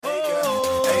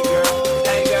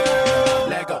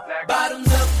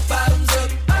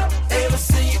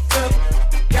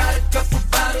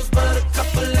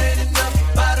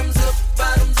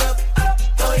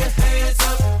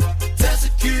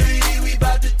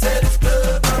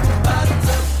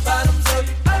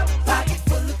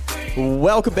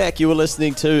Welcome back. You were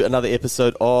listening to another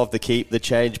episode of the Keep the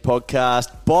Change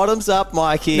podcast. Bottoms up,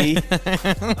 Mikey.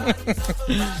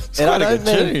 It's quite a good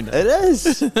tune. It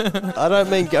is. I don't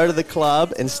mean go to the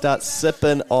club and start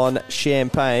sipping on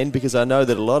champagne, because I know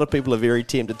that a lot of people are very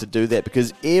tempted to do that,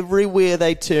 because everywhere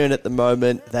they turn at the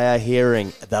moment, they are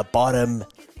hearing the bottom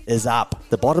is up.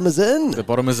 The bottom is in. The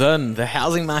bottom is in. The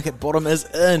housing market bottom is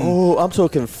in. Oh, I'm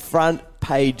talking front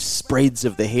page spreads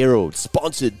of the Herald,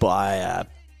 sponsored by a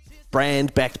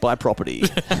brand backed by property.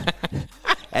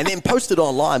 And then posted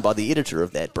online by the editor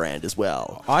of that brand as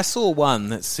well. I saw one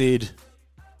that said,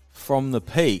 from the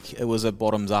peak, it was a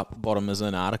bottoms up, bottom is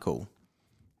in article.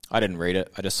 I didn't read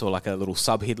it. I just saw like a little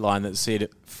sub-headline that said,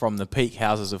 from the peak,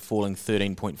 houses are falling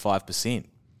 13.5%. I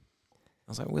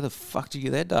was like, where the fuck did you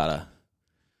get that data?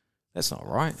 That's not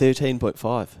right.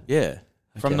 13.5. Yeah.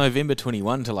 From Okay. November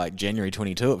 21 to like January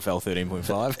 22, it fell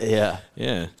 13.5. Yeah.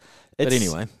 Yeah. But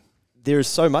anyway. There is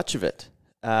so much of it,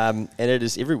 and it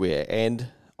is everywhere. And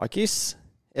I guess,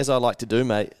 as I like to do,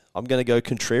 mate, I'm going to go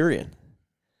contrarian.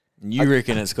 You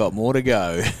reckon it's got more to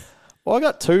go? Well, I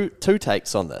got two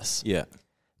takes on this. Yeah.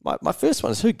 My first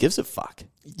one is, who gives a fuck?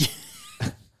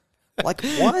 Like,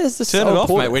 why is this Turn so it off,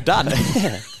 important? mate. We're done.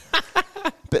 Yeah.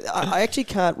 But I actually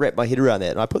can't wrap my head around that.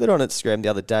 And I put that on Instagram the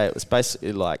other day. It was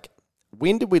basically like,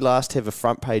 when did we last have a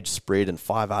front page spread and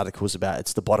 5 articles about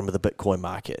it's the bottom of the Bitcoin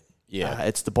market? Yeah.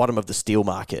 It's the bottom of the steel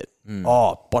market.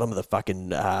 Oh, bottom of the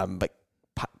fucking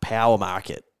power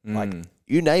market. Like,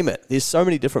 you name it. There's so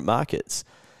many different markets.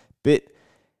 But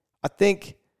I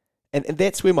think, and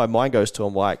that's where my mind goes to.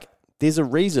 I'm like, there's a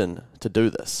reason to do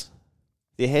this.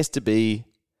 There has to be,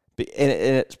 and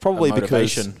it's probably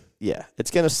because, yeah, it's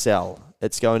going to sell.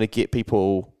 It's going to get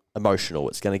people emotional.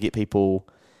 It's going to get people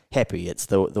happy. It's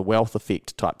the wealth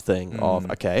effect type thing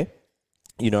of, okay,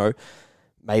 you know,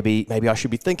 maybe I should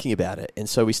be thinking about it. And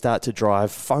so we start to drive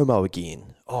FOMO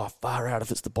again. Oh, far out if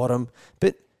it's the bottom.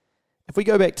 But if we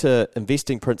go back to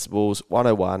investing principles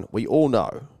 101, we all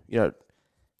know, you know,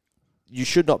 you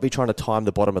should not be trying to time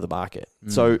the bottom of the market.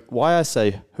 So why I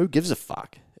say, who gives a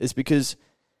fuck, is because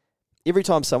every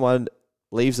time someone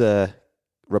leaves a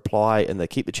reply in the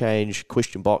Keep the Change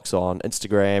question box on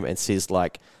Instagram and says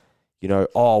like, you know,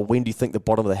 oh, when do you think the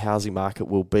bottom of the housing market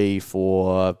will be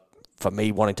for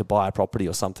me wanting to buy a property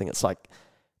or something? It's like,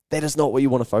 that is not what you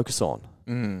want to focus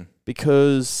on,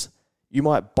 because you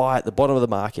might buy at the bottom of the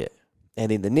market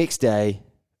and then the next day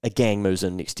a gang moves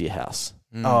in next to your house.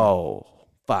 Oh,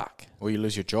 fuck. Or you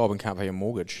lose your job and can't pay your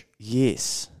mortgage.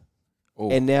 Yes. Ooh.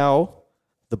 And now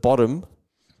the bottom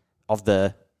of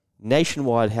the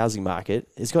nationwide housing market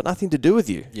has got nothing to do with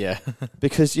you. Yeah.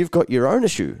 Because you've got your own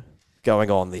issue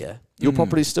going on there. Your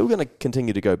property's still going to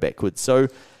continue to go backwards. So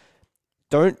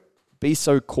don't be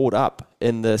so caught up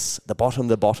in this, the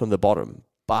bottom.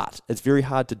 But it's very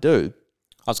hard to do.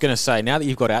 I was going to say, now that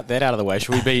you've got that out of the way,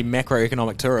 should we be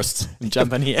macroeconomic tourists and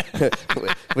jump in here?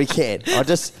 We can. I'll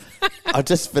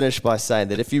just finish by saying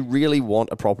that if you really want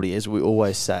a property, as we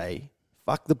always say,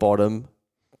 fuck the bottom,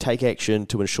 take action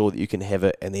to ensure that you can have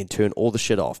it, and then turn all the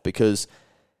shit off, because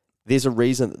there's a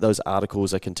reason that those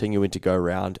articles are continuing to go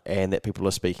around and that people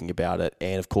are speaking about it.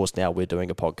 And of course, now we're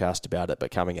doing a podcast about it, but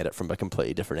coming at it from a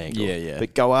completely different angle. Yeah.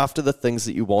 But go after the things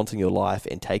that you want in your life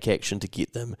and take action to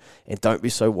get them. And don't be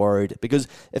so worried, because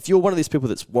if you're one of these people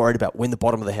that's worried about when the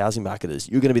bottom of the housing market is,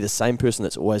 you're going to be the same person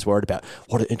that's always worried about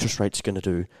what are interest rates going to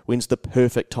do? When's the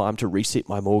perfect time to reset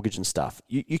my mortgage and stuff?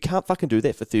 You can't fucking do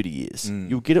that for 30 years.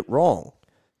 You'll get it wrong.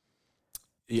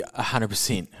 Yeah,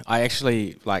 100%. I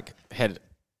actually had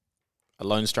a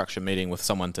loan structure meeting with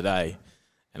someone today,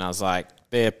 and I was like,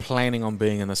 they're planning on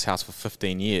being in this house for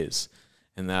 15 years.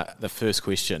 And the first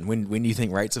question, when do you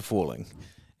think rates are falling?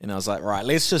 And I was like, right,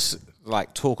 let's just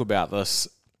talk about this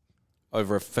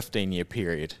over a 15-year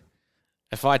period.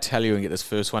 If I tell you and get this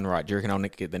first one right, do you reckon I'll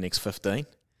get the next 15?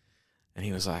 And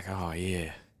he was like, oh,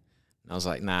 yeah. And I was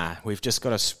like, nah, we've just got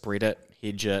to spread it,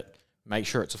 hedge it, make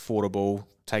sure it's affordable,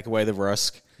 take away the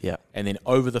risk. Yeah. And then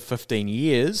over the 15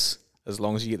 years, as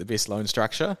long as you get the best loan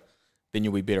structure, then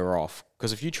you'll be better off.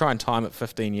 Because if you try and time it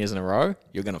 15 years in a row,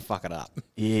 you're going to fuck it up.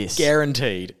 Yes.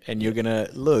 Guaranteed. And you're going to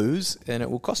lose, and it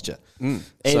will cost you.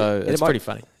 So it's pretty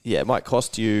funny. Yeah, it might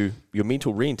cost you your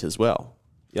mental rent as well.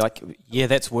 Yeah,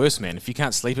 that's worse, man. If you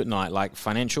can't sleep at night,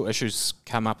 financial issues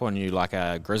come up on you like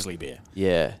a grizzly bear.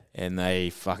 Yeah. And they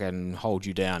fucking hold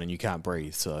you down and you can't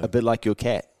breathe. So A bit like your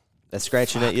cat. They're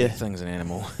scratching at you. That thing's an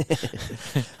animal.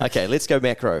 Okay, let's go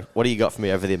macro. What do you got for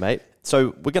me over there, mate?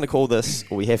 So we're going to call this,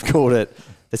 or we have called it,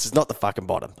 this is not the fucking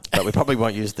bottom, but we probably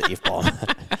won't use the F-bomb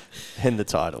in the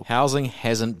title. Housing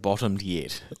hasn't bottomed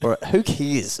yet. Or who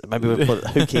cares? Maybe we'll put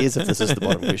who cares if this is the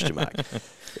bottom question mark.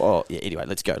 Well, yeah, anyway,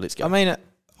 let's go. I mean,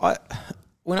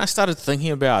 when I started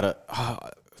thinking about it,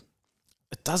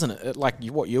 it doesn't, like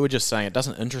what you were just saying, it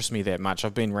doesn't interest me that much.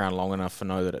 I've been around long enough to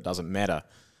know that it doesn't matter.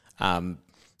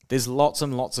 There's lots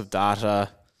and lots of data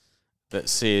that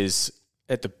says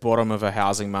at the bottom of a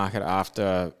housing market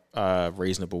after a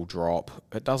reasonable drop,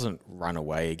 it doesn't run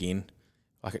away again.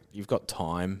 Like you've got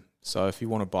time. So if you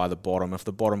want to buy the bottom, if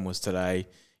the bottom was today,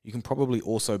 you can probably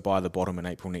also buy the bottom in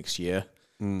April next year.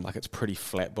 Like it's pretty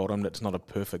flat bottomed. It's not a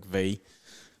perfect V.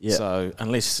 Yeah. So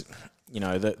unless,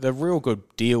 the real good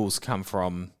deals come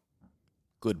from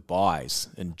good buys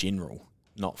in general,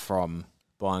 not from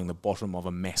buying the bottom of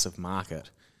a massive market.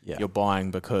 Yeah. You're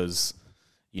buying because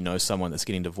you know someone that's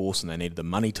getting divorced and they need the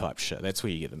money type shit. That's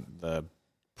where you get the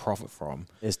profit from.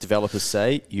 As developers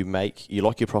say, you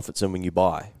lock your profits in when you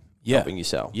buy, not when you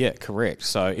sell. Yeah, correct.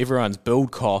 So everyone's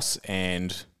build costs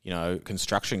and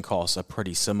construction costs are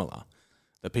pretty similar.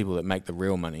 The people that make the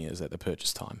real money is at the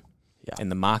purchase time. Yeah. And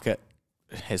the market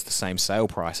has the same sale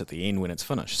price at the end when it's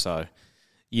finished. So,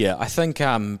 yeah, I think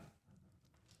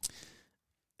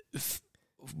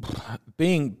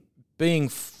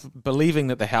believing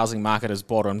that the housing market is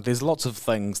bottomed, there's lots of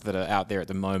things that are out there at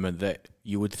the moment that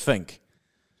you would think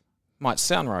might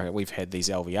sound right. We've had these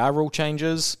LVR rule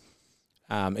changes,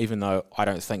 even though I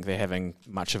don't think they're having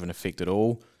much of an effect at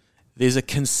all. There's a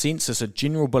consensus, a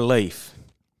general belief.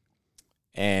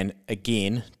 And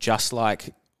again, just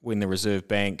like when the Reserve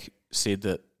Bank said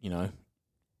that,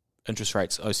 interest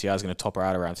rates, OCR is going to top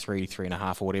out around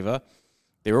 3.5 or whatever,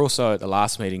 they also at the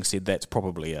last meeting said that's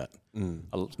probably it.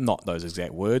 Not those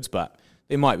exact words, but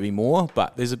there might be more.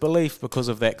 But there's a belief because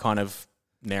of that kind of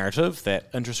narrative that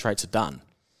interest rates are done.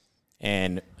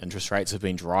 And interest rates have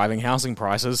been driving housing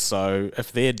prices. So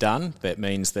if they're done, that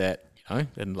means that,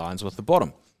 it aligns with the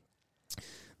bottom.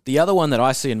 The other one that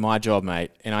I see in my job, mate,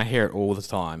 and I hear it all the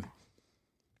time,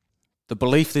 the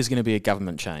belief there's going to be a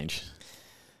government change.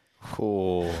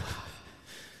 Oh.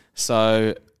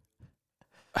 So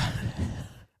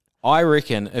I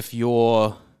reckon if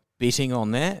you're betting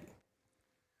on that,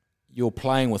 you're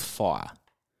playing with fire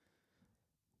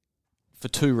for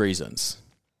two reasons.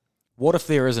 What if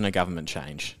there isn't a government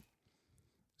change?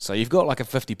 So you've got like a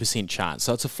 50% chance.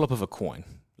 So it's a flip of a coin,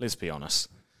 let's be honest.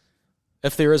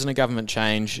 If there isn't a government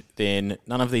change, then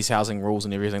none of these housing rules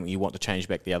and everything that you want to change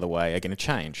back the other way are going to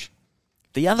change.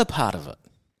 The other part of it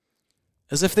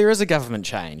is if there is a government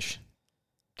change,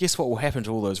 guess what will happen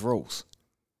to all those rules?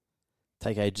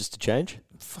 Take ages to change?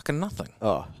 Fucking nothing.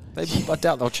 Oh. I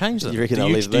doubt they'll change them. You reckon they'll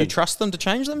leave them? Do you trust them to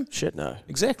change them? Shit, no.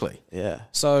 Exactly. Yeah.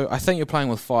 So I think you're playing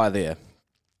with fire there.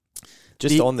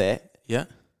 Just on that. Yeah.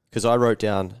 Because I wrote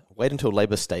down, wait until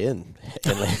Labour stay in.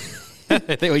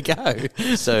 There we go.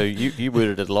 So you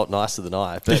worded it a lot nicer than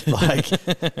I.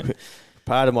 But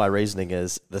part of my reasoning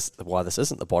is why this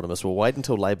isn't the bottom is we'll wait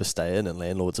until Labour stay in and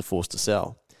landlords are forced to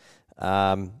sell.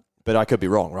 But I could be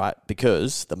wrong, right?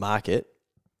 Because the market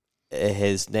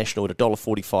has National at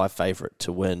 $1.45 favourite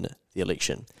to win the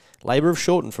election. Labour have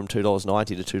shortened from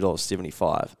 $2.90 to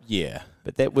 $2.75. Yeah.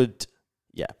 But that would...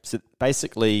 Yeah, so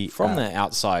basically... From the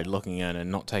outside looking in and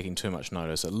not taking too much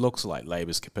notice, it looks like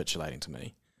Labour's capitulating to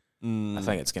me. I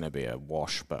think it's going to be a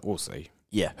wash, but we'll see.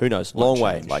 Yeah, who knows? Long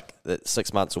way, like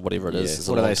 6 months or whatever it is.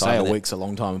 What do they say? A week's a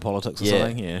long time in politics or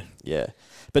something? Yeah.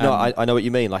 But no, I know what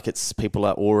you mean. Like it's people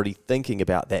are already thinking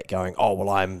about that going, oh, well,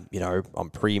 I'm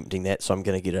preempting that, so I'm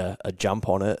going to get a jump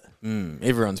on it.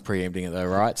 Everyone's preempting it though,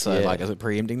 right? So is it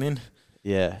preempting then?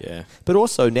 Yeah. But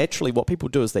also, naturally, what people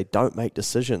do is they don't make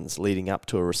decisions leading up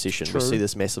to a recession. True. We see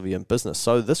this massively in business.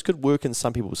 So this could work in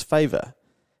some people's favour.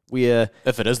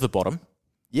 If it is the bottom.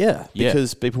 Yeah,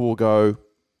 because people will go,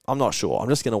 I'm not sure. I'm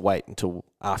just going to wait until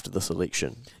after this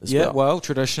election as well. Well,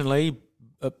 traditionally,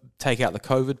 take out the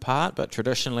COVID part, but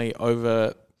traditionally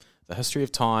over the history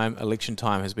of time, election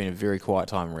time has been a very quiet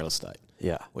time in real estate.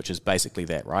 Yeah. Which is basically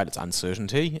that, right? It's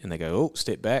uncertainty, and they go, oh,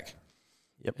 step back.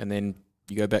 Yep. And then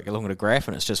you go back along at a graph,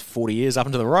 and it's just 40 years up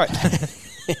and to the right.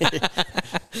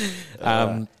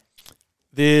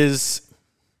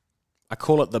 I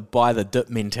call it the buy the dip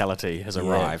mentality has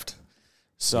arrived.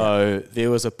 So there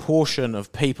was a portion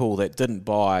of people that didn't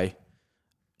buy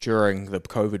during the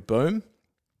COVID boom,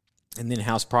 and then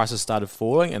house prices started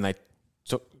falling, and they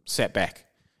sat back.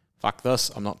 Fuck this!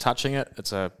 I'm not touching it.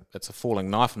 It's a falling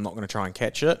knife. I'm not going to try and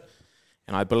catch it.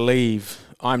 And I believe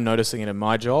I'm noticing it in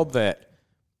my job that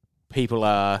there's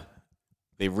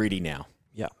they're ready now.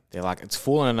 Yeah. They're like, it's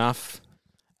fallen enough.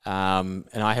 And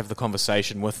I have the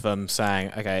conversation with them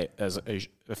saying, okay,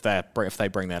 if they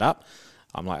bring that up,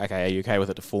 I'm like, okay, are you okay with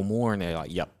it to fall more? And they're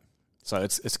like, yep. So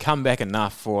it's come back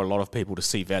enough for a lot of people to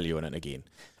see value in it again.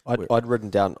 I'd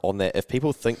written down on that, if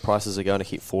people think prices are going to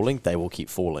keep falling, they will keep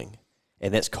falling.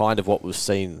 And that's kind of what we've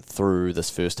seen through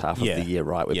this first half of the year,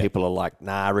 right? Where people are like,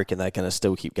 nah, I reckon they're going to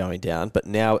still keep going down. But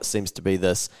now it seems to be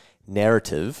this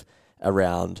narrative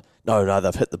around, no,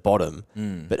 they've hit the bottom.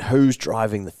 But who's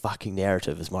driving the fucking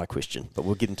narrative is my question. But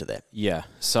we'll get into that. Yeah.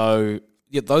 So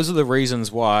those are the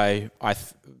reasons why I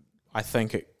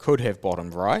think it could have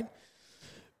bottomed, right?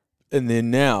 And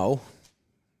then now,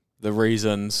 the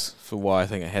reasons for why I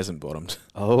think it hasn't bottomed.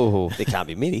 Oh, there can't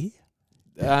be many.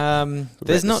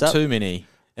 There's not too many.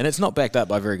 And it's not backed up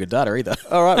by very good data either.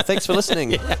 All right, thanks for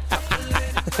listening.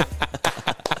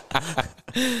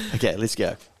 Okay, let's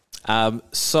go.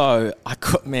 So,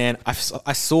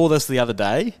 I saw this the other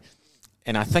day,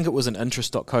 and I think it was an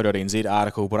interest.co.nz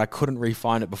article, but I couldn't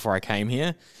re-find it before I came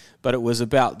here. But it was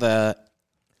about the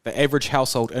average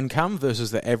household income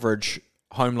versus the average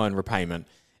home loan repayment.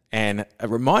 And it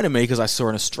reminded me because I saw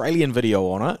an Australian video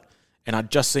on it, and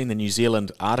I'd just seen the New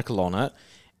Zealand article on it,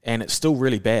 and it's still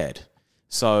really bad.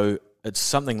 So it's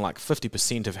something like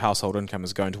 50% of household income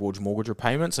is going towards mortgage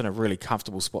repayments, and a really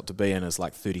comfortable spot to be in is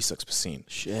like 36%.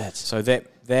 Shit. So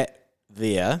that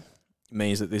there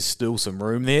means that there's still some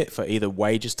room there for either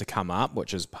wages to come up,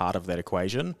 which is part of that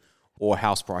equation, or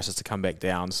house prices to come back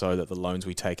down so that the loans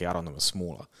we take out on them are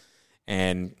smaller.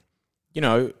 And,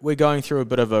 we're going through a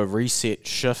bit of a reset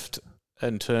shift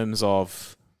in terms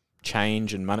of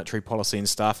change in monetary policy and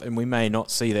stuff, and we may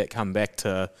not see that come back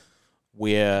to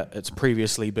where it's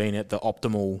previously been at the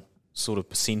optimal sort of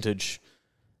percentage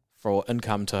for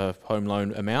income to home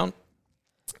loan amount.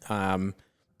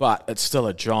 But it's still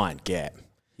a giant gap.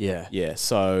 Yeah. Yeah,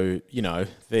 so, I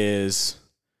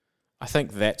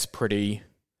think that's pretty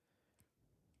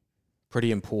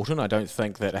important. I don't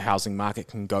think that a housing market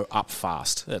can go up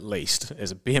fast, at least.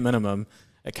 As a bare minimum,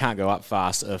 it can't go up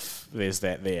fast if there's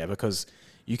that there, because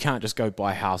you can't just go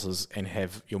buy houses and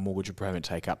have your mortgage repayment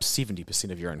take up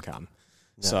 70% of your income.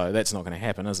 No. So that's not going to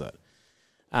happen, is it?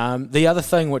 The other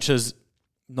thing, which is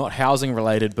not housing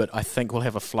related, but I think will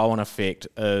have a flow-on effect,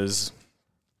 is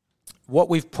what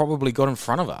we've probably got in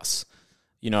front of us.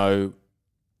 The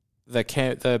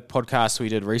podcast we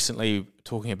did recently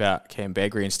talking about Cam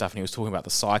Bagri and stuff, and he was talking about the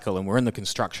cycle, and we're in the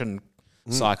construction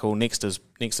cycle. Next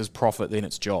is profit, then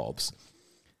it's jobs.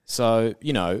 So,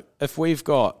 if we've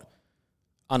got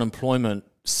unemployment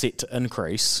set to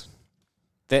increase,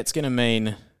 that's going to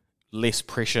mean less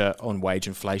pressure on wage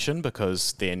inflation,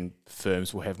 because then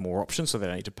firms will have more options, so they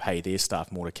don't need to pay their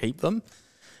staff more to keep them.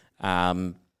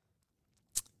 The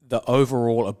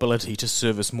overall ability to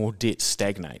service more debt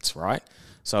stagnates, right?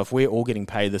 So if we're all getting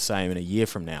paid the same in a year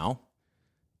from now,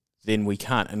 then we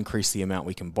can't increase the amount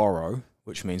we can borrow,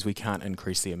 which means we can't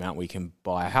increase the amount we can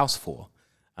buy a house for,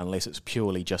 unless it's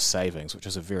purely just savings, which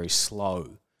is a very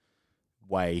slow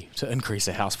way to increase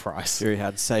a house price. Very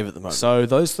hard to save at the moment. So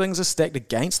those things are stacked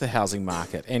against the housing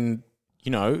market. And,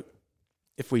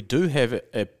 if we do have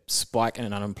a spike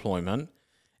in unemployment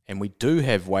and we do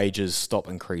have wages stop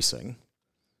increasing,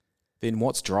 then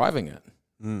what's driving it?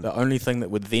 The only thing that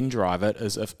would then drive it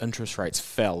is if interest rates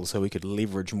fell, so we could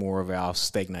leverage more of our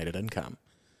stagnated income.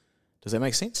 Does that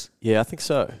make sense? Yeah, I think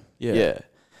so. Yeah.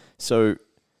 So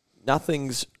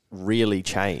nothing's really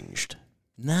changed.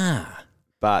 Nah.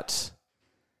 But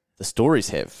the stories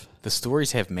have. The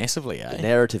stories have massively, eh? The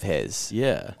narrative has.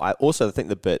 Yeah. I also think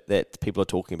the bit that people are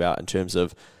talking about in terms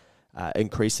of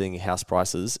increasing house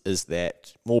prices is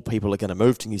that more people are going to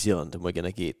move to New Zealand, and we're going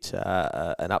to get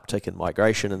an uptick in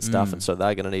migration and stuff, and so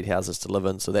they're going to need houses to live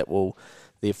in, so that will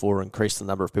therefore increase the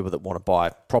number of people that want to buy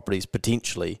properties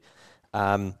potentially.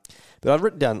 But I've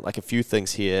written down like a few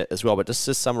things here as well, but just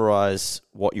to summarise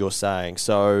what you're saying.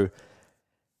 So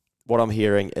what I'm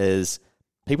hearing is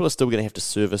people are still going to have to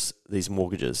service these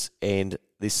mortgages, and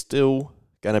there's still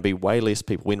going to be way less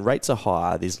people. When rates are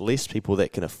higher, there's less people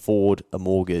that can afford a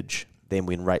mortgage than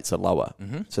when rates are lower.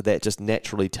 Mm-hmm. So that just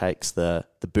naturally takes the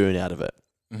burn out of it,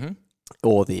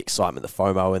 or the excitement, the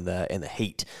FOMO, and the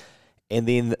heat. And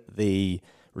then the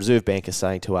Reserve Bank is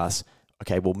saying to us,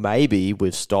 okay, well, maybe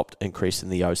we've stopped increasing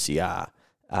the OCR.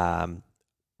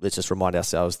 Let's just remind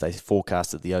ourselves they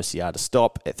forecasted the OCR to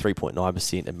stop at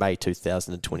 3.9% in May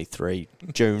 2023.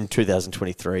 June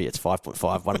 2023, it's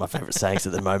 5.5, one of my favourite sayings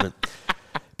at the moment.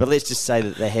 But let's just say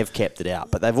that they have capped it out.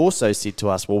 But they've also said to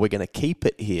us, well, we're going to keep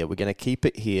it here. We're going to keep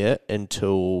it here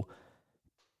until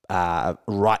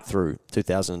right through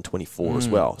 2024 as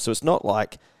well. So it's not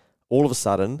like all of a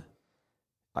sudden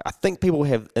I think people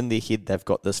have in their head, they've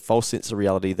got this false sense of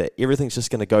reality that everything's just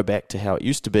going to go back to how it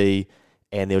used to be,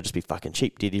 and there'll just be fucking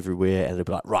cheap debt everywhere, and it'll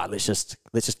be like, right, let's just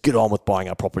get on with buying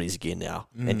our properties again now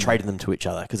and trading them to each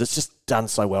other, because it's just done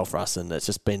so well for us, and it's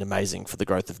just been amazing for the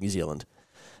growth of New Zealand.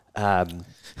 But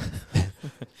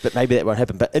maybe that won't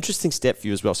happen. But interesting stat for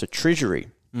you as well. So Treasury,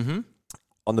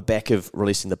 on the back of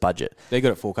releasing the budget, They're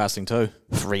good at forecasting too.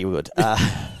 Free wood.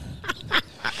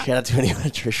 Shout out to anyone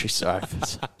at Treasury. Sorry,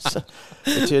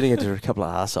 we're turning into a couple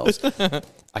of arseholes.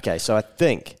 Okay, so I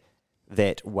think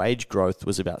that wage growth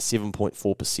was about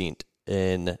 7.4%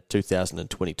 in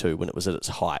 2022 when it was at its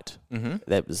height.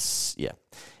 That was,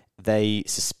 They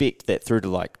suspect that through to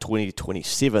like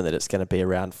 2027 that it's going to be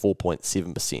around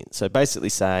 4.7%. So basically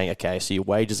saying, okay, so your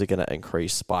wages are going to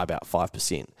increase by about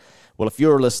 5%. Well, if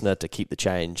you're a listener to Keep the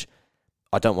Change,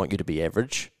 I don't want you to be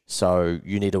average. So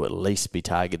you need to at least be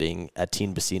targeting a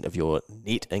 10% of your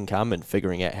net income and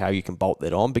figuring out how you can bolt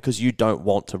that on, because you don't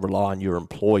want to rely on your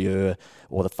employer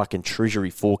or the fucking Treasury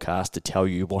forecast to tell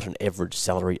you what an average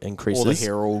salary increase is. Or the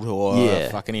Herald or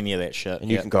fucking any of that shit. And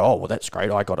you can go, oh, well, that's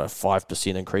great. I got a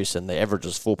 5% increase and the average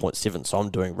is 4.7, so I'm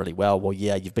doing really well. Well,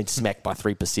 yeah, you've been smacked by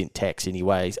 3% tax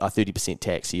anyway, 30%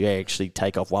 tax. So you actually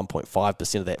take off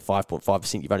 1.5% of that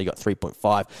 5.5%. You've only got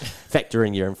 3.5. Factor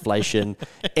in your inflation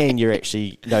and you're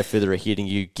actually no further ahead, and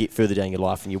you get further down your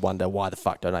life and you wonder, why the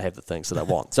fuck don't I have the things that I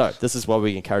want? So this is why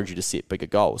we encourage you to set bigger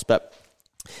goals. But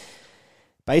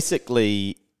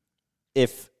basically,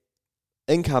 if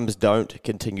incomes don't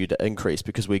continue to increase,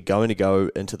 because we're going to go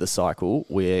into the cycle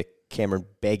where Cameron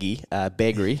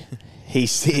Baggery, he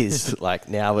says, like,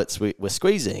 now we're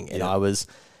squeezing. And I was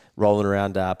rolling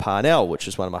around Parnell, which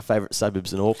is one of my favourite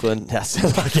suburbs in Auckland. Now I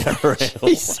sound like a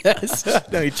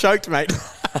real... No, he choked, mate.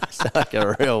 I sound like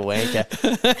a real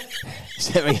wanker. He's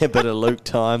having a bit of Luke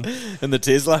time. In the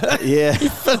Tesla? Yeah. You're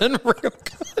feeling real good.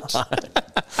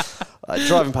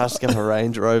 Driving past a couple of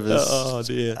Range Rovers. Oh,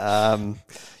 dear.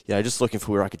 Just looking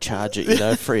for where I could charge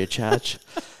it, free of charge.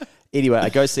 Anyway, I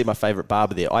go see my favourite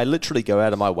barber there. I literally go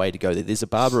out of my way to go there. There's a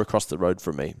barber across the road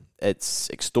from me. It's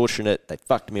extortionate. They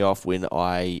fucked me off when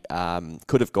I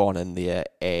could have gone in there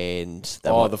and...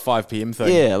 the 5 p.m.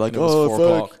 thing. Yeah, like, it was 4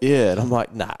 o'clock. Yeah, and I'm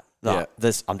like, nah,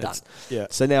 I'm done. Yeah.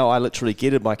 So now I literally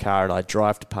get in my car and I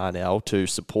drive to Parnell to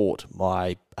support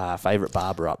my favourite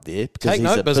barber up there. Because Take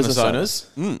note, business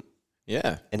owners.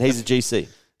 Yeah. And he's a GC.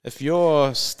 If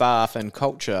your staff and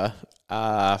culture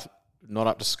are not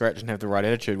up to scratch and have the right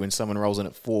attitude when someone rolls in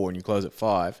at 4 and you close at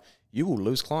 5, you will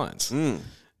lose clients.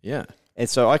 Yeah. And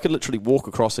so I could literally walk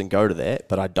across and go to that,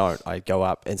 but I don't. I go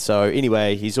up. And so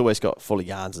anyway, he's always got full of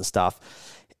yarns and stuff.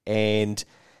 And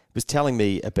was telling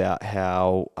me about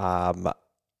how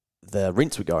the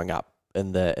rents were going up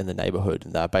in the neighbourhood.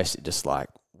 And they're basically just like,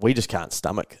 we just can't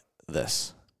stomach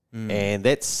this. And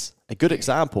that's a good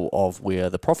example of where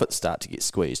the profits start to get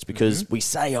squeezed, because we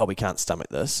say, oh, we can't stomach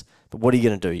this. But what are you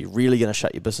going to do? You're really going to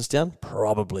shut your business down?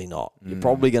 Probably not. You're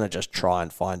probably going to just try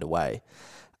and find a way.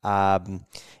 And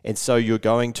so you're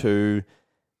going to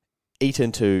eat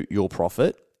into your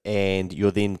profit, and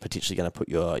you're then potentially going to put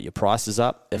your prices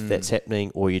up if that's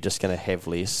happening, or you're just going to have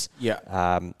less. Yeah.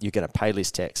 You're going to pay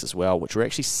less tax as well, which we're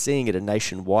actually seeing at a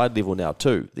nationwide level now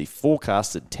too. The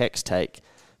forecasted tax take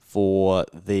for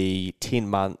the 10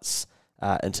 months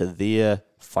into their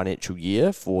financial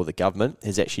year for the government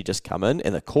has actually just come in,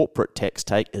 and the corporate tax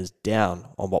take is down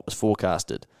on what was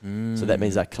forecasted. So that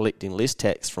means they're collecting less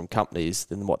tax from companies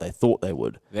than what they thought they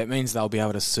would. That means they'll be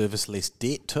able to service less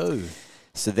debt too.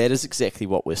 So that is exactly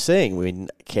what we're seeing when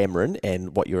Cameron,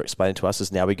 and what you're explaining to us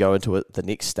is now we go into the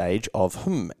next stage of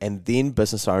and then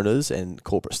business owners and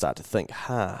corporate start to think,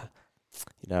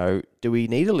 do we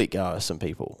need to let go of some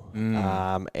people?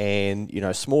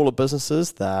 And, smaller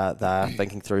businesses, they're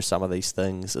thinking through some of these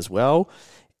things as well,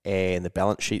 and the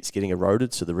balance sheet's getting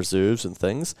eroded, so the reserves and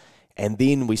things. And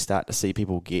then we start to see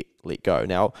people get let go.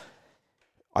 Now,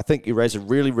 I think you raise a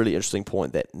really, really interesting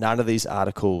point that none of these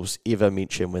articles ever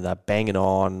mention when they're banging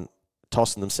on,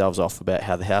 tossing themselves off about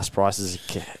how the house prices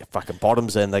fucking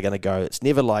bottoms in, they're going to go. It's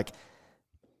never like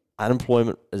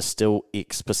unemployment is still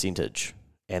X percentage,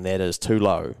 and that is too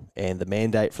low. And the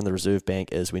mandate from the Reserve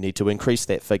Bank is we need to increase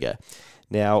that figure.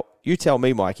 Now, you tell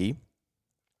me, Mikey,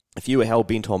 if you were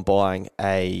hell-bent on buying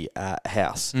a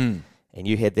house and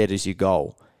you had that as your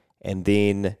goal, and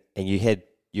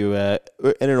you were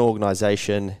in an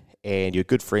organisation and you're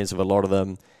good friends with a lot of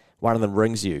them, one of them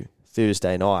rings you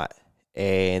Thursday night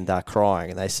and they're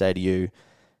crying and they say to you,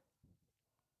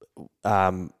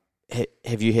 have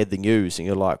you had the news? And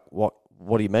you're like, what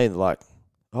do you mean? They're like,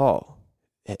 oh,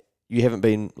 you haven't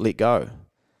been let go.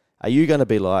 Are you going to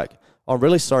be like, I'm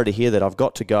really sorry to hear that. I've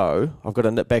got to go. I've got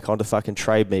to nip back on to fucking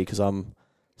Trade Me because I'm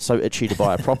so itchy to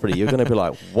buy a property. You're going to be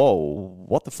like, whoa,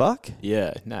 what the fuck?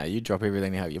 Yeah, no, you drop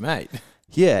everything to help your mate.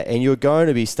 Yeah, and you're going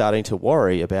to be starting to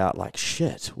worry about like,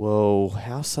 shit, well,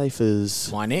 how safe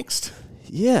is... My next?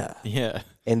 Yeah. Yeah.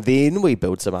 And then we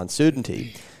build some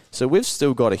uncertainty. So we've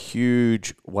still got a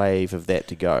huge wave of that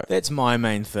to go. That's my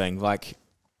main thing. Like,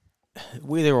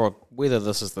 whether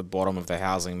this is the bottom of the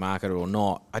housing market or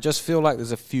not, I just feel like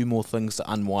there's a few more things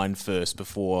to unwind first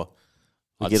before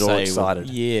we get all excited.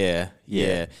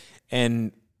 Yeah.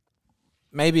 And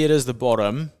maybe it is the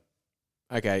bottom.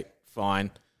 Okay,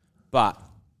 fine. But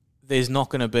there's not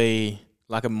going to be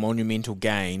like a monumental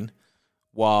gain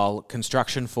while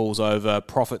construction falls over,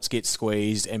 profits get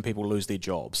squeezed, and people lose their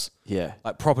jobs. Yeah.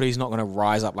 Like, property's not going to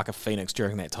rise up like a phoenix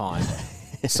during that time.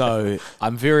 So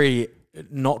I'm very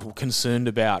not concerned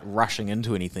about rushing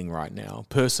into anything right now,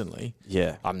 personally.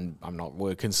 Yeah. I'm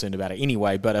not concerned about it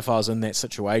anyway, but if I was in that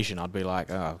situation, I'd be like,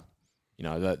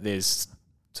 there's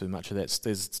too much of that.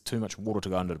 There's too much water to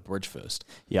go under the bridge first.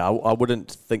 Yeah, I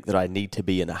wouldn't think that I need to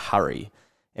be in a hurry.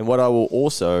 And what I will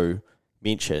also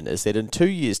mention is that in 2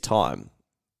 years' time,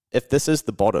 if this is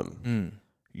the bottom,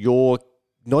 you're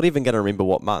not even going to remember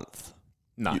what month.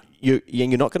 No.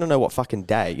 You're not going to know what fucking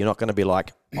day. You're not going to be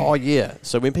like, oh, yeah.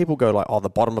 So when people go like, oh, the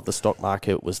bottom of the stock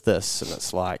market was this, and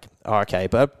it's like, oh, okay.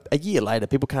 But a year later,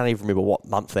 people can't even remember what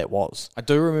month that was. I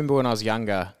do remember when I was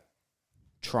younger,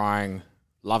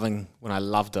 loving when I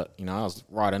loved it. You know, I was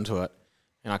right into it.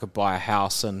 And I could buy a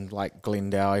house in like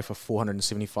Glendowie for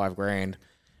 475 grand.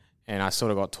 And I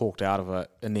sort of got talked out of it,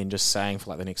 and then just saying for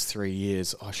like the next 3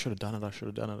 years, oh, I should have done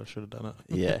it.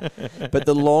 Yeah. But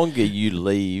the longer you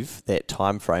leave that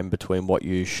time frame between what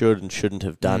you should and shouldn't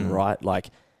have done, right?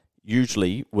 Like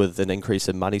usually with an increase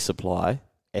in money supply,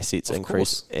 assets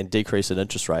increase and decrease in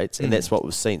interest rates, and that's what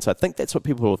we've seen. So I think that's what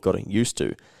people have gotten used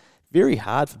to. Very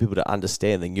hard for people to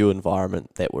understand the new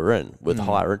environment that we're in with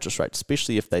higher interest rates,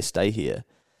 especially if they stay here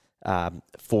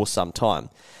for some time.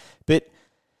 But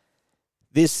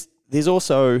there's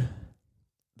also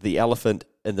the elephant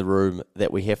in the room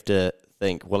that we have to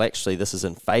think, well, actually, this is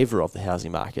in favour of the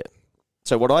housing market.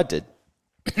 So what I did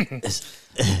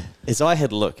is I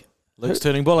had a look. Luke's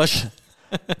turning bullish.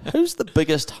 Who's the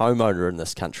biggest homeowner in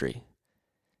this country?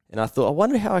 And I thought, I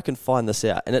wonder how I can find this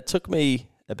out. And it took me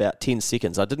about 10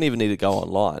 seconds. I didn't even need to go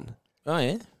online. Oh,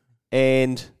 yeah?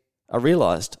 And I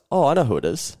realised, oh, I know who it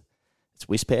is. It's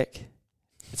Westpac.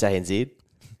 It's ANZ.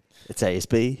 It's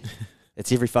ASB.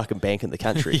 It's every fucking bank in the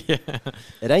country. Yeah.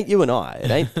 It ain't you and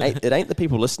I. It ain't the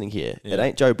people listening here. Yeah. It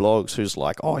ain't Joe Blogs who's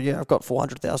like, oh yeah, I've got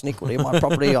 400,000 equity in my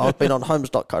property. I've been on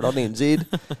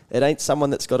homes.co.nz. It ain't someone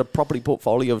that's got a property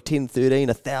portfolio of 10, 13,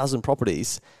 1,000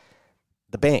 properties.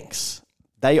 The banks,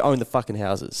 they own the fucking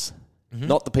houses,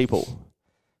 not the people.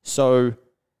 So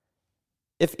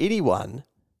if anyone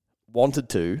wanted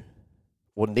to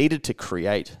or needed to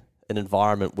create an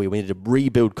environment where we need to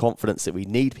rebuild confidence that we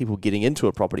need people getting into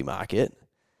a property market,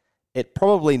 it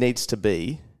probably needs to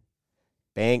be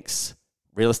banks,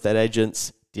 real estate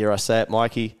agents, dare I say it,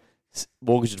 Mikey,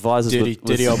 mortgage advisors,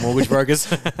 dirty old mortgage brokers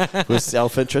with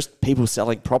self-interest, people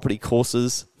selling property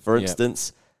courses, for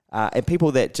instance, and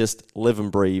people that just live and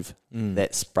breathe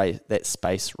that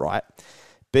space, right?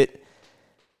 But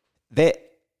that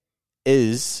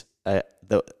is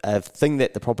a thing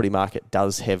that the property market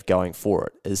does have going for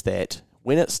it is that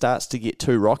when it starts to get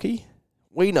too rocky,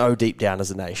 we know deep down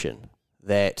as a nation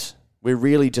that we're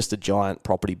really just a giant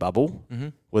property bubble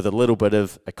with a little bit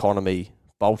of economy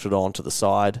bolted on to the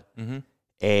side.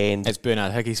 And it's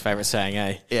Bernard Hickey's favourite saying,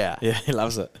 eh? Yeah. Yeah, he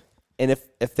loves it. And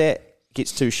if that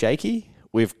gets too shaky,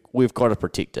 we've got to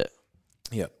protect it.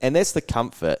 Yeah. And that's the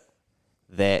comfort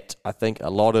that I think a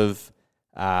lot of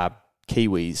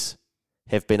Kiwis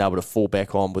have been able to fall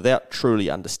back on without truly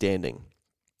understanding.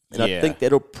 And I think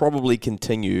that'll probably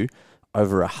continue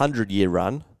over 100-year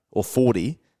run or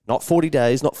 40, not 40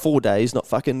 days, not 4 days, not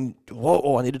fucking,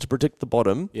 whoa, I needed to predict the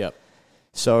bottom. Yep.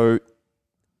 So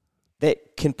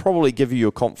that can probably give you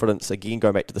your confidence, again,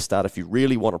 going back to the start, if you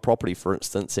really want a property, for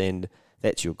instance, and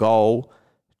that's your goal,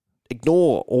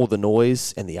 ignore all the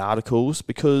noise and the articles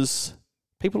because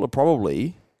people are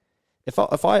probably, if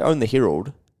I own the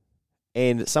Herald,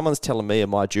 and someone's telling me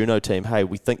and my Juno team, hey,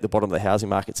 we think the bottom of the housing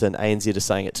market's in, ANZ is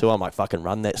saying it too, I might fucking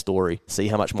run that story, see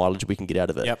how much mileage we can get out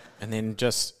of it. Yep, and then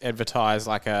just advertise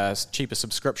like a cheaper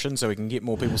subscription so we can get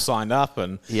more people signed up.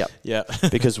 And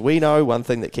Yep. Because we know one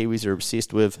thing that Kiwis are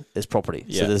obsessed with is property.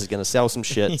 So this is going to sell some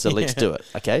shit, so let's do it,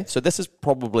 okay? So this is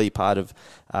probably part of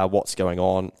what's going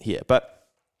on here. But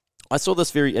I saw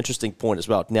this very interesting point as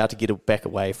well, now to get back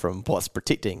away from what's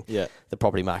protecting the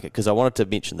property market, because I wanted to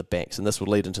mention the banks, and this will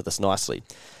lead into this nicely.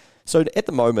 So at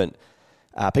the moment,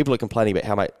 people are complaining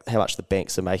about how much the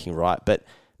banks are making, right? But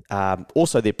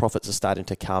also their profits are starting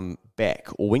to come back.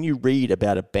 Or when you read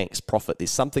about a bank's profit,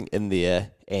 there's something in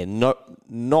there, and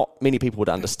not many people would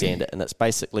understand it. And it's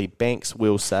basically banks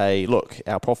will say, look,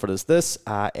 our profit is this,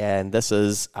 and this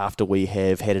is after we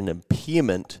have had an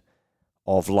impairment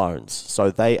of loans.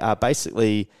 So they are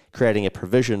basically creating a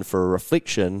provision for a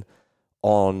reflection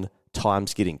on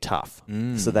times getting tough.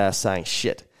 So they're saying,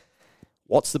 shit,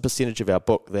 what's the percentage of our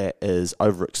book that is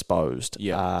overexposed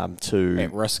to...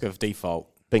 At risk of default.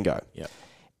 Bingo. Yeah.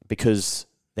 Because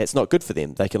that's not good for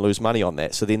them. They can lose money on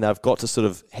that. So then they've got to sort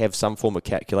of have some form of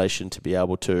calculation to be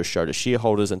able to show to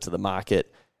shareholders and to the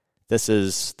market, this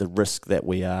is the risk that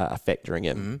we are factoring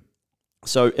in. Mm-hmm.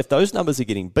 So if those numbers are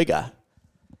getting bigger,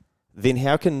 then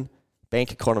how can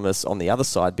bank economists on the other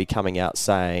side be coming out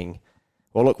saying,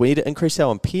 well, look, we need to increase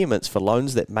our impairments for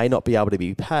loans that may not be able to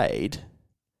be paid.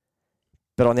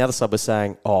 But on the other side, we're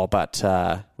saying,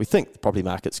 but we think the property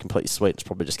market's completely sweet. It's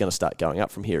probably just going to start going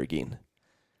up from here again.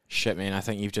 Shit, man, I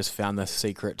think you've just found the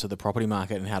secret to the property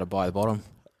market and how to buy the bottom.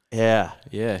 Yeah.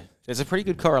 Yeah. There's a pretty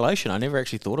good correlation. I never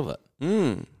actually thought of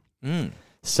it.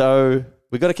 So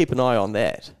we've got to keep an eye on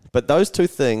that. But those two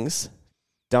things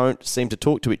don't seem to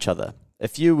talk to each other.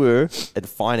 If you were in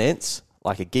finance,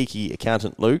 like a geeky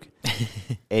accountant, Luke,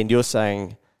 and you're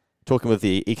talking with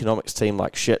the economics team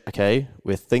like, shit, okay,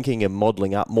 we're thinking and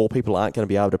modelling up more people aren't going to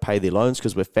be able to pay their loans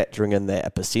because we're factoring in that a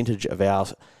percentage of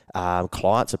our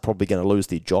clients are probably going to lose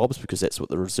their jobs because that's what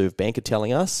the Reserve Bank are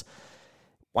telling us.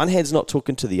 One hand's not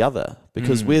talking to the other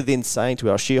because we're then saying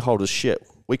to our shareholders, shit,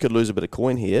 we could lose a bit of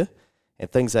coin here and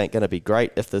things ain't going to be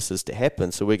great if this is to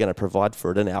happen, so we're going to provide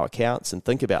for it in our accounts and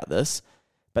think about this.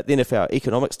 But then if our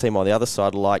economics team on the other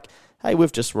side are like, hey,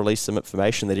 we've just released some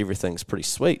information that everything's pretty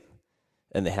sweet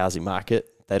in the housing market,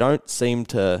 they don't seem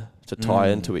to tie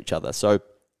into each other. So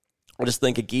I just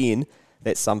think, again,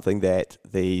 that's something that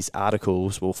these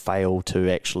articles will fail to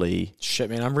actually...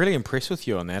 Shit, man, I'm really impressed with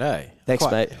you on that, eh? Thanks,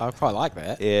 mate. I quite like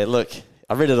that. Yeah, look,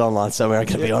 I read it online somewhere, I'm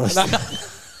going to be honest.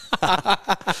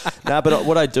 No, but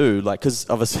what I do, like, because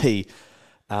obviously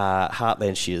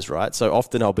Heartland shares, right? So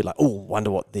often I'll be like,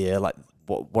 wonder what they're, like,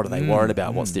 what are they worried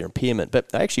about? What's their impairment? But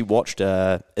I actually watched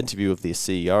an interview of their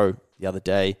CEO the other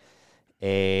day,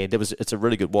 and it's a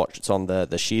really good watch. It's on the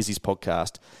Sharesies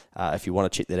podcast. If you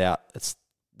want to check that out, it's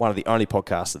one of the only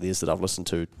podcasts that there's that I've listened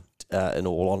to, in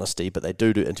all honesty. But they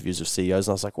do interviews with CEOs,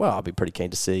 and I was like, well, I'd be pretty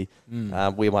keen to see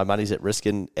where my money's at risk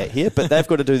at here. But they've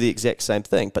got to do the exact same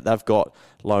thing. But they've got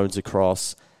loans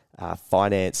across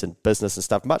finance and business and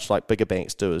stuff, much like bigger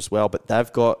banks do as well. But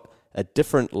they've got a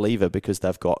different lever because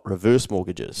they've got reverse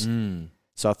mortgages.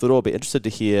 So I thought I'd be interested to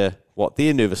hear what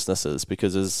their nervousness is,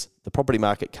 because as the property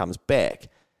market comes back,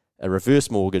 a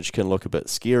reverse mortgage can look a bit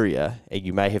scarier, and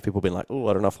you may have people being like, I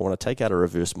don't know if I want to take out a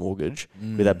reverse mortgage,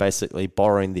 where they're basically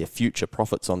borrowing their future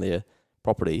profits on their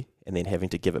property and then having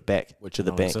to give it back to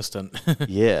the bank.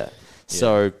 Yeah.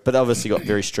 So, but they obviously got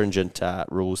very stringent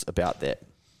rules about that.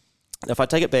 Now, if I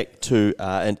take it back to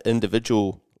an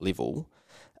individual level,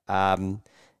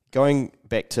 going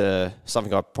back to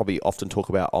something I probably often talk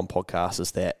about on podcasts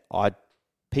is that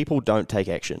people don't take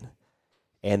action,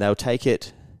 and they'll take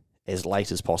it as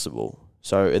late as possible.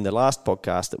 So in the last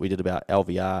podcast that we did about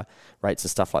LVR rates and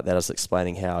stuff like that, I was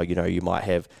explaining how, you might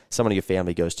have someone in your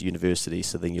family goes to university,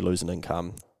 so then you lose an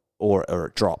income, or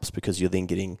it drops because you're then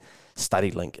getting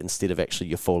study link instead of actually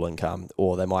your full income.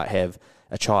 Or they might have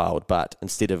a child, but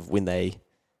instead of when they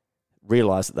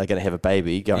realise that they're going to have a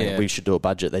baby, we should do a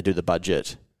budget, they do the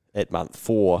budget at month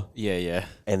 4. Yeah.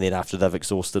 And then after they've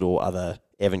exhausted all other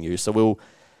avenues. So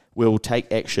we'll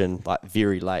take action like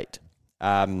very late.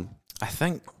 I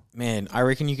think, man, I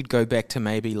reckon you could go back to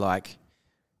maybe like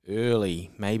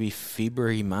early, maybe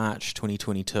February, March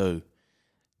 2022.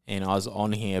 And I was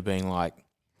on here being like,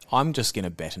 I'm just going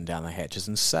to batten down the hatches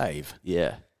and save.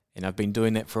 Yeah. And I've been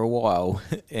doing that for a while.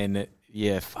 And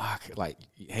you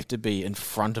have to be in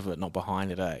front of it, not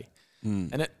behind it, eh?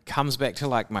 And it comes back to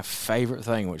like my favorite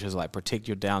thing, which is like protect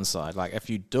your downside. Like if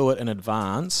you do it in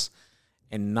advance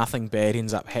and nothing bad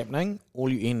ends up happening, all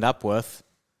you end up with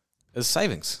is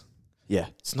savings. Yeah.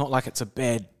 It's not like it's a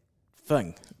bad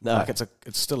thing. No. Like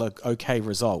it's still a okay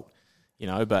result,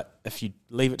 but if you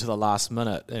leave it to the last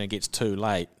minute and it gets too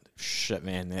late, shit,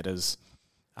 man, that is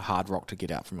a hard rock to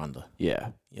get out from under. Yeah.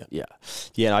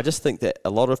 And I just think that a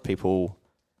lot of people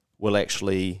will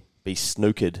actually be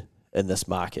snookered in this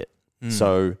market.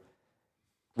 So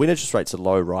when interest rates are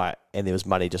low, right, and there was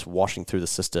money just washing through the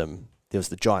system, there was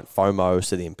the giant FOMO,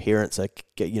 so then parents are,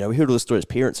 we heard all the stories,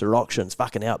 parents are at auctions,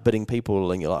 fucking outbidding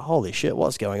people, and you're like, holy shit,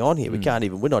 what's going on here?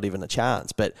 We're not even a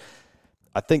chance. But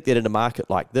I think that in a market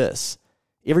like this,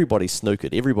 everybody's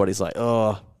snookered. Everybody's like,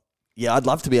 oh, yeah, I'd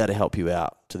love to be able to help you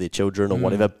out to their children or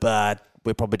whatever, but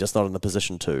we're probably just not in the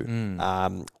position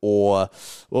to. Or,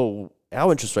 well,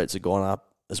 our interest rates have gone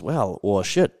up as well. Or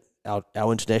shit, our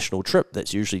international trip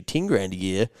that's usually 10 grand a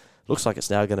year looks like it's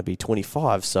now going to be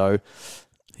 25. So,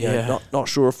 not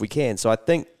sure if we can. So I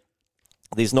think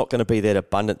there's not going to be that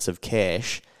abundance of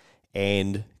cash.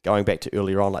 And going back to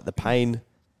earlier on, like the pain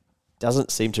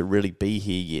doesn't seem to really be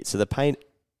here yet. So the pain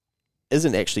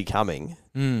isn't actually coming,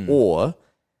 or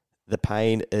the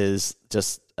pain is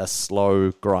just a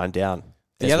slow grind down.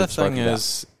 The other thing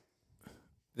is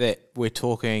that we're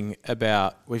talking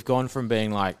about, we've gone from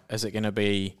being like, is it going to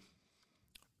be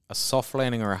a soft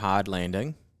landing or a hard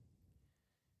landing,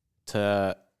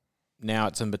 to now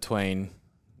it's in between,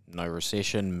 no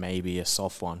recession, maybe a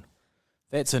soft one.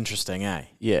 That's interesting, eh?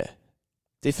 Yeah,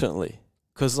 definitely.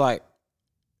 Because, like,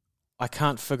 I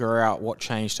can't figure out what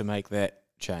changed to make that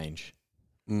change.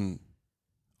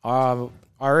 I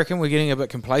reckon we're getting a bit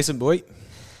complacent, boy.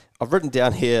 I've written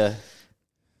down here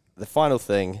the final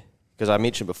thing, because I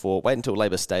mentioned before, wait until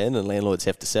Labour stay in and landlords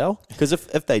have to sell. Because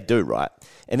if they do, right,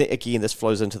 and again, this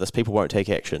flows into this, people won't take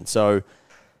action. So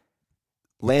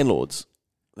landlords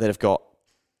that have got,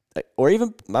 or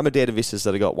even mum and dad investors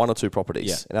that have got 1 or 2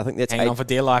 properties, and I think that's... Hang on for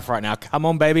dear life right now. Come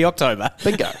on, baby, October.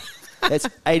 Bingo. That's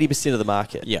 80% of the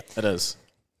market. Yeah, it is.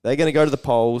 They're going to go to the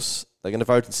polls. They're going to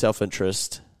vote in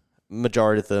self-interest.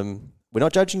 Majority of them. We're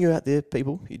not judging you out there,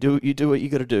 people. You do what you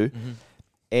got to do.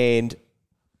 And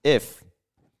if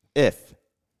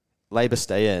Labour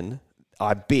stay in,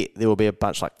 I bet there will be a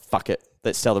bunch like, fuck it,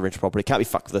 let's sell the rental property. Can't be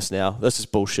fucked with this now. This is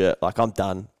bullshit. Like, I'm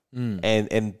done.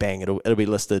 And bang, it'll be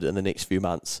listed in the next few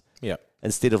months. Yeah.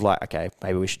 Instead of like, okay,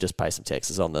 maybe we should just pay some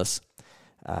taxes on this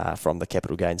from the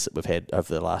capital gains that we've had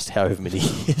over the last however many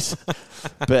years.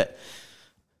 But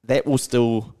that will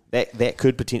still, that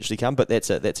could potentially come, but that's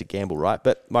a gamble, right?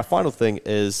 But my final thing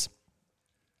is,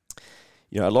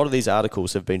 a lot of these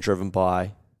articles have been driven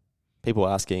by people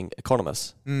asking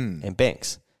economists and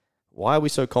banks, why are we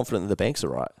so confident that the banks are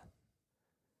right?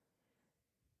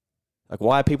 Like,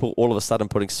 why are people all of a sudden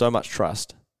putting so much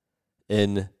trust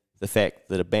in the fact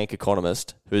that a bank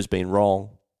economist who's been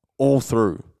wrong all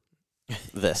through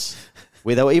this,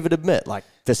 where they'll even admit, like,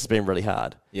 this has been really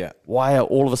hard. Yeah. Why are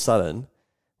all of a sudden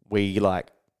we like,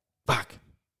 fuck,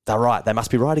 they're right. They must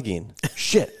be right again.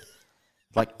 Shit.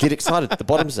 Like, get excited. The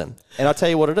bottom's in. And I'll tell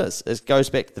you what it is. It goes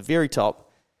back to the very top.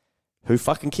 Who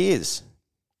fucking cares?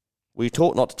 We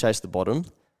taught not to chase the bottom.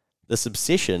 This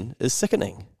obsession is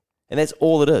sickening. And that's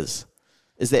all it is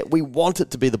that we want it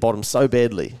to be the bottom so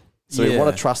badly. So we want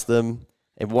to trust them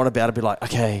and we want to be able to be like,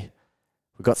 okay,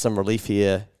 we've got some relief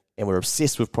here and we're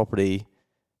obsessed with property.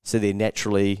 So then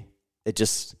naturally it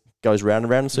just goes round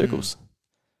and round in circles.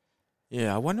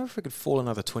 Yeah, I wonder if it could fall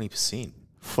another 20%.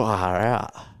 Far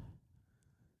out.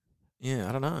 Yeah,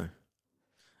 I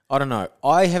don't know.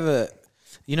 I have a...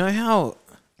 You know how...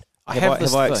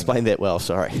 Have I explained that well?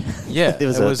 Sorry. Yeah, there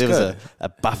was a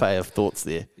buffet of thoughts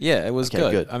there. Yeah, it was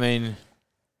good. I mean,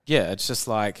 yeah, it's just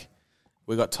like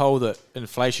we got told that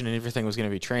inflation and everything was going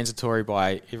to be transitory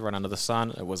by everyone under the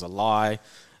sun. It was a lie.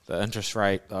 The interest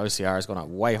rate, the OCR has gone up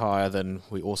way higher than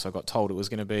we also got told it was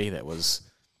going to be. That was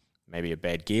maybe a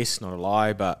bad guess, not a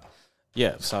lie. But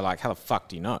yeah, so like, how the fuck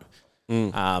do you know?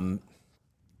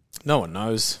 No one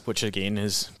knows, which again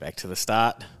is back to the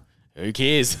start. Who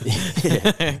cares?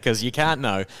 Because you can't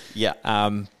know. Yeah.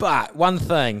 But one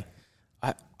thing,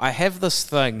 I have this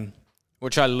thing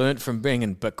which I learnt from being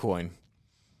in Bitcoin,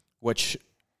 which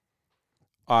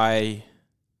when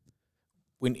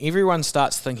everyone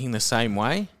starts thinking the same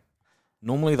way,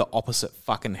 normally the opposite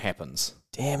fucking happens.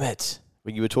 Damn it.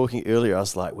 When you were talking earlier, I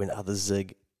was like, when others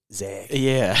zag.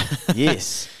 Yeah.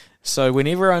 Yes. So when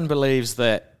everyone believes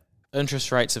that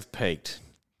interest rates have peaked,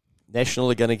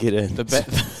 National are going to get in.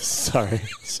 Sorry.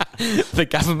 The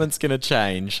government's going to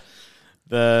change.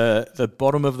 The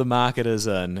bottom of the market is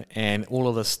in, and all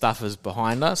of this stuff is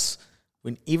behind us.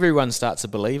 When everyone starts to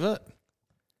believe it,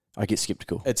 I get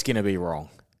skeptical. It's going to be wrong.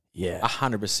 Yeah.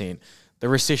 100%. The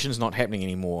recession's not happening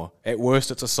anymore. At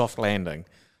worst, it's a soft landing.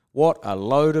 What a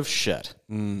load of shit.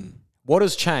 What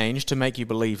has changed to make you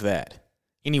believe that?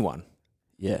 Anyone?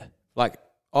 Yeah. Like,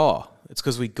 it's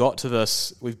because we got to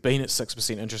this, we've been at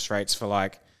 6% interest rates for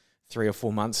like 3 or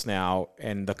 4 months now,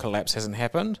 and the collapse hasn't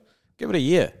happened. Give it a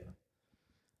year.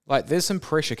 Like, there's some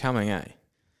pressure coming, eh?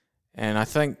 And I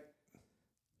think,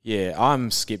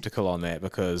 I'm skeptical on that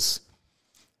because,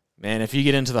 man, if you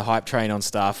get into the hype train on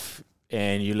stuff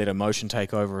and you let emotion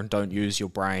take over and don't use your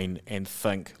brain and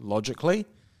think logically,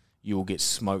 you will get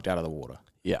smoked out of the water.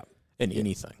 Yeah. In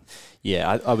anything.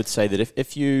 Yeah, I would say that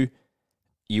if you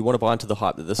want to buy into the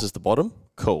hype that this is the bottom,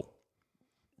 cool.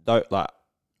 Don't like.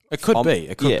 It could be.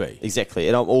 It could be. Exactly.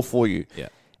 And I'm all for you. Yeah.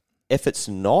 If it's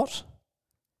not,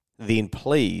 then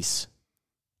please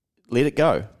let it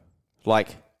go.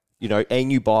 Like,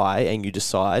 and you buy and you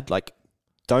decide, like,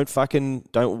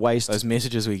 don't waste those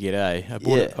messages we get,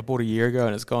 I bought a year ago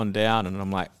and it's gone down, and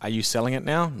I'm like, are you selling it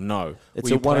now? No.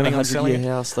 It's a 100-year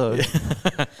house though.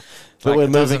 Yeah. But we're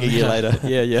moving a year later.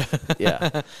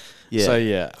 Yeah. Yeah.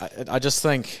 So I just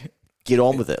think get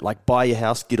on with it. Like, buy your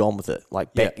house, get on with it. Like,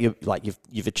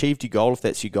 you've achieved your goal if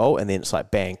that's your goal, and then it's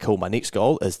like, bang, cool. My next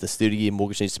goal is this 30-year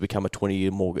mortgage needs to become a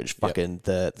 20-year mortgage. Fucking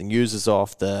the news is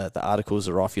off, the articles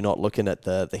are off. You're not looking at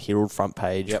the Herald front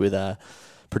page where they're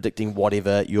predicting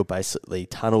whatever. You're basically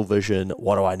tunnel vision.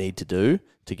 What do I need to do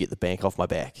to get the bank off my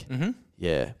back? Mm-hmm.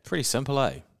 Yeah, pretty simple,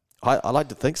 eh? I like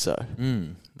to think so.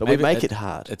 But maybe we make it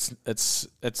hard.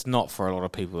 It's not for a lot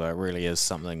of people. It really is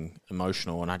something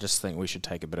emotional, and I just think we should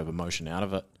take a bit of emotion out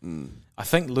of it. I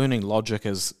think learning logic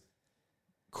is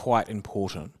quite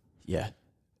important. Yeah.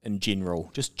 In general.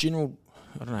 Just general,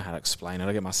 I don't know how to explain it.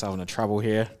 I get myself into trouble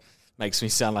here. Makes me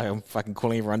sound like I'm fucking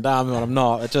calling everyone dumb, but I'm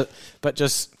not.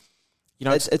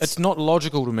 It's not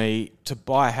logical to me to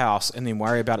buy a house and then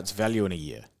worry about its value in a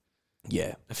year.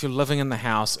 Yeah. If you're living in the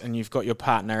house and you've got your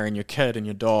partner and your kid and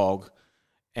your dog,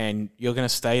 and you're going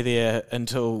to stay there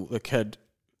until the kid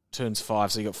turns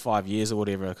 5, so you got 5 years or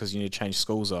whatever because you need to change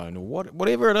school zone or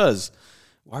whatever it is,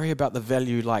 worry about the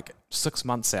value like 6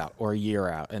 months out or a year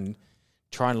out and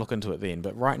try and look into it then.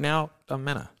 But right now, doesn't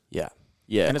matter. Yeah.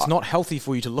 Yeah. And it's not healthy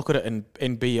for you to look at it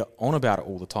and be on about it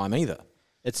all the time either.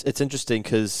 It's interesting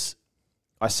because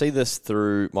I see this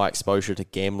through my exposure to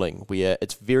gambling where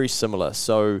it's very similar.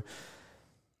 So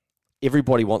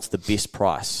everybody wants the best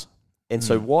price. And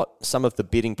so what some of the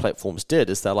betting platforms did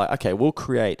is they're like, okay, we'll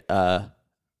create a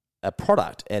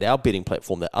product at our betting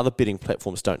platform that other betting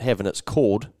platforms don't have, and it's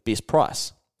called Best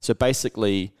Price. So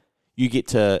basically, you get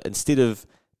to, instead of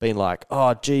being like,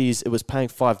 oh, geez, it was paying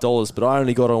 $5, but I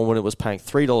only got on when it was paying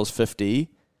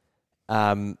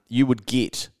 $3.50, you would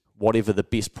get whatever the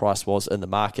best price was in the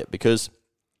market, because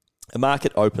a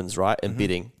market opens, right, in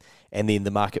betting, and then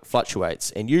the market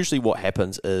fluctuates. And usually what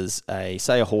happens is,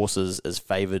 say a horse is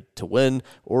favoured to win,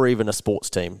 or even a sports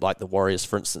team, like the Warriors,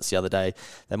 for instance, the other day,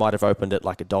 they might have opened at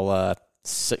like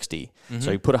 $1.60.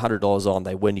 So you put $100 on,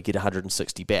 they win, you get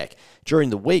 160 back. During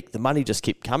the week, the money just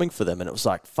kept coming for them, and it was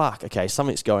like, fuck, okay,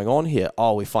 something's going on here.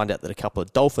 Oh, we find out that a couple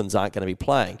of Dolphins aren't going to be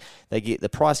playing. The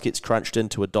price gets crunched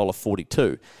into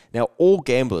 $1.42. Now, all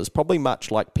gamblers, probably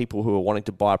much like people who are wanting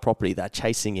to buy a property, they're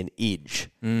chasing an edge.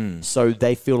 So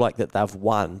they feel like that they've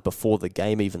won before the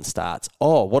game even starts.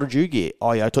 Oh, what did you get?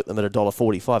 Oh, yeah, I took them at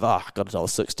 $1.45. Ah, got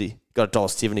 $1.60. Got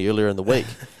 $1.70 earlier in the week.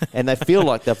 And they feel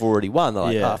like they've already won.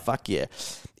 They're like, fuck yeah.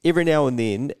 Every now and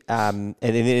then, and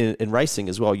then in racing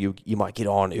as well, you might get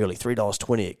on early,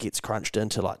 $3.20. It gets crunched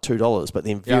into like $2, but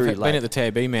then very late. I've been at the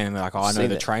TAB, man, and like, I know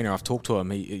the trainer. I've talked to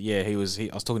him. I was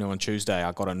talking to him on Tuesday.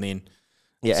 I got him then.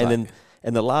 Yeah, and then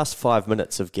in the last 5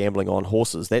 minutes of gambling on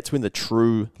horses, that's when the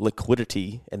true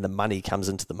liquidity and the money comes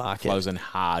into the market. Flows in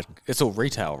hard. It's all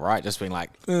retail, right? Just being like,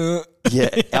 yeah,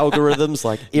 algorithms,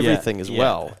 like everything as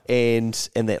well. And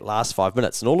in that last 5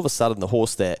 minutes, and all of a sudden the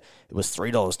horse that it was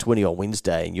 $3.20 on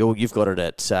Wednesday, and you've got it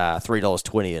at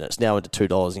 $3.20, and it's now into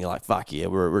 $2, and you're like, fuck yeah,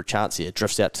 we're a chance here. It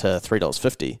drifts out to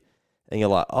 $3.50, and you're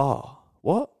like, oh,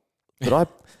 what? But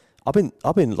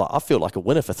I've been like, I feel like a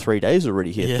winner for 3 days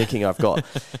already here, thinking I've got.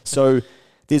 So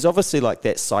there's obviously like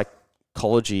that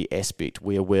psychology aspect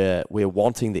where we're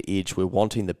wanting the edge, we're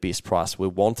wanting the best price, we're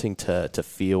wanting to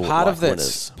feel part like of that.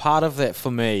 Winners. Part of that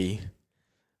for me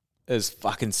is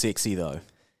fucking sexy though,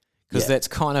 because that's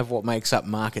kind of what makes up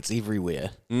markets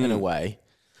everywhere in a way.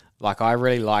 Like, I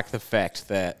really like the fact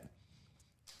that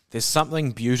there's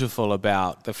something beautiful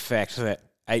about the fact that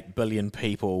 8 billion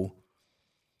people.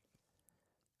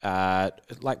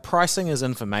 Like, pricing is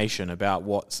information about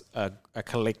what a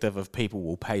collective of people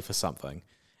will pay for something,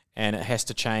 and it has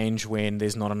to change when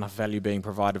there's not enough value being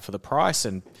provided for the price,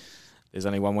 and there's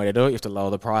only one way to do it. You have to lower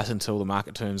the price until the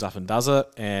market turns up and does it,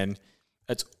 and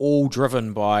it's all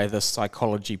driven by the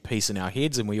psychology piece in our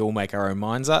heads, and we all make our own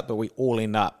minds up, but we all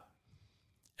end up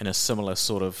in a similar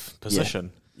sort of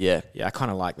position. Yeah, I kind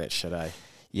of like that shit, eh?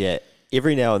 Yeah,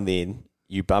 every now and then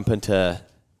you bump into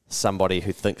somebody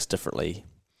who thinks differently.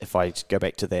 If I go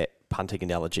back to that punting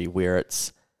analogy where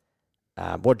it's,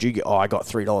 what do you get? Oh, I got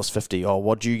 $3.50. Oh,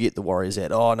 what do you get the Warriors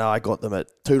at? Oh, no, I got them at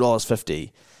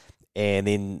 $2.50. And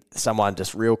then someone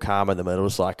just real calm in the middle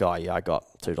was like, oh, yeah, I got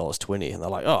 $2.20. And they're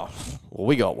like, oh, well,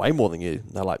 we got way more than you.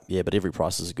 And they're like, yeah, but every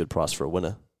price is a good price for a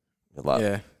winner. You're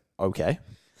like, okay.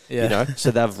 Yeah. You know,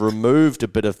 so they've removed a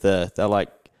bit of they're like,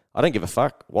 I don't give a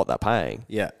fuck what they're paying.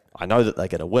 Yeah. I know that they're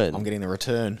going to win. I'm getting the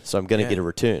return. So I'm going to get a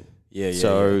return. Yeah.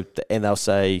 So, and they'll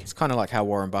say... It's kind of like how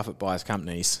Warren Buffett buys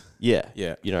companies. Yeah.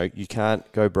 Yeah. You know, you can't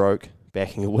go broke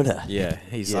backing a winner. Yeah.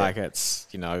 He's like, it's,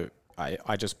 you know,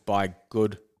 I just buy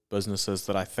good businesses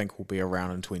that I think will be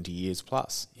around in 20 years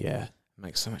plus. Yeah. It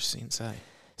makes so much sense, eh?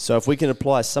 So if we can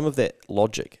apply some of that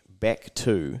logic back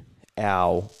to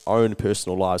our own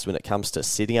personal lives when it comes to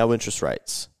setting our interest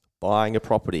rates, buying a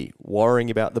property,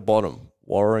 worrying about the bottom,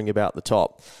 worrying about the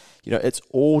top, you know, it's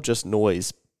all just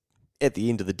noise at the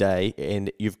end of the day,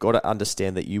 and you've got to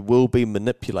understand that you will be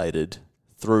manipulated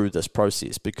through this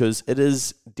process because it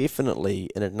is definitely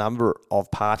in a number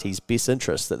of parties' best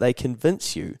interest that they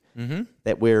convince you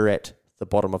that we're at the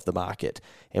bottom of the market.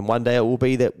 And one day it will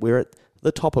be that we're at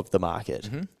the top of the market.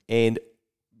 And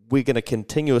we're going to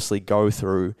continuously go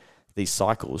through these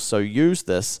cycles. So use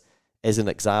this as an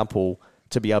example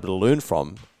to be able to learn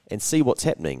from and see what's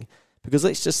happening. Because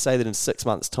let's just say that in 6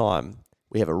 months' time,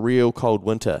 we have a real cold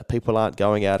winter. People aren't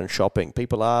going out and shopping.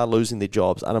 People are losing their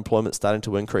jobs. Unemployment's starting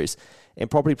to increase.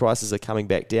 And property prices are coming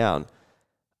back down.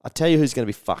 I tell you who's going to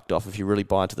be fucked off if you really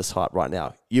buy into this hype right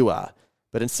now. You are.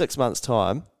 But in 6 months'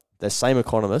 time, those same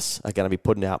economists are going to be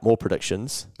putting out more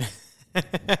predictions.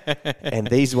 And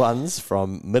these ones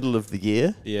from middle of the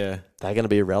year, they're going to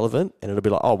be irrelevant. And it'll be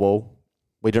like, oh, well,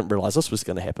 we didn't realise this was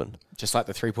going to happen. Just like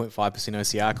the 3.5%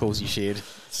 OCR calls you shared.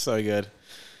 So good.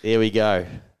 There we go.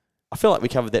 I feel like we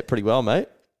covered that pretty well, mate.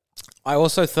 I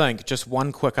also think just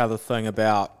one quick other thing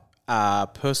about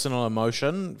personal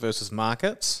emotion versus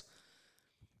markets.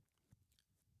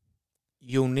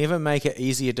 You'll never make an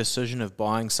easier decision of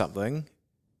buying something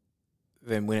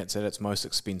than when it's at its most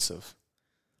expensive.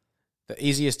 The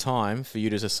easiest time for you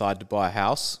to decide to buy a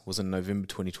house was in November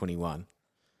 2021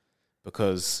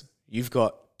 because you've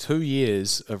got 2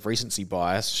 years of recency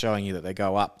bias showing you that they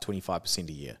go up 25%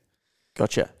 a year.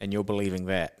 Gotcha. And you're believing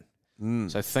that.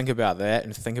 So think about that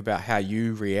and think about how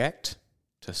you react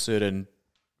to certain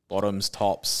bottoms,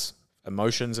 tops,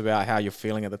 emotions about how you're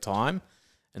feeling at the time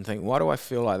and think, why do I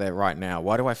feel like that right now?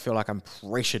 Why do I feel like I'm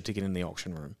pressured to get in the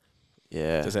auction room?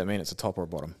 Yeah. Does that mean it's a top or a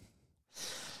bottom?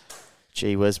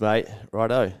 Gee whiz, mate.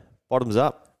 Righto. Bottoms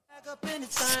up.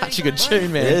 Such a good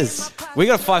tune, man. It is. We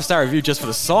got a 5-star review just for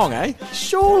the song, eh?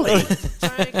 Surely.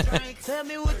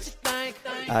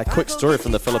 Quick story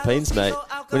from the Philippines, mate.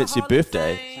 When it's your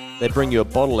birthday, they bring you a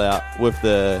bottle out with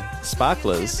the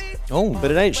sparklers. Oh.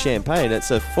 But it ain't champagne. It's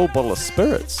a full bottle of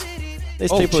spirits.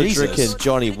 These people are drinking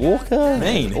Johnny Walker.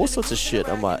 Man. All sorts of shit.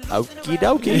 I'm like, okie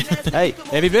dokie. Hey.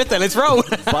 Happy birthday. Let's roll.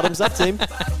 Bottoms up, team.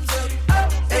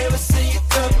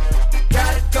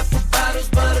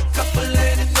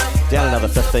 Down another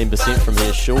 15% from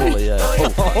here, surely.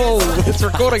 Oh, it's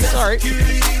recording. Sorry.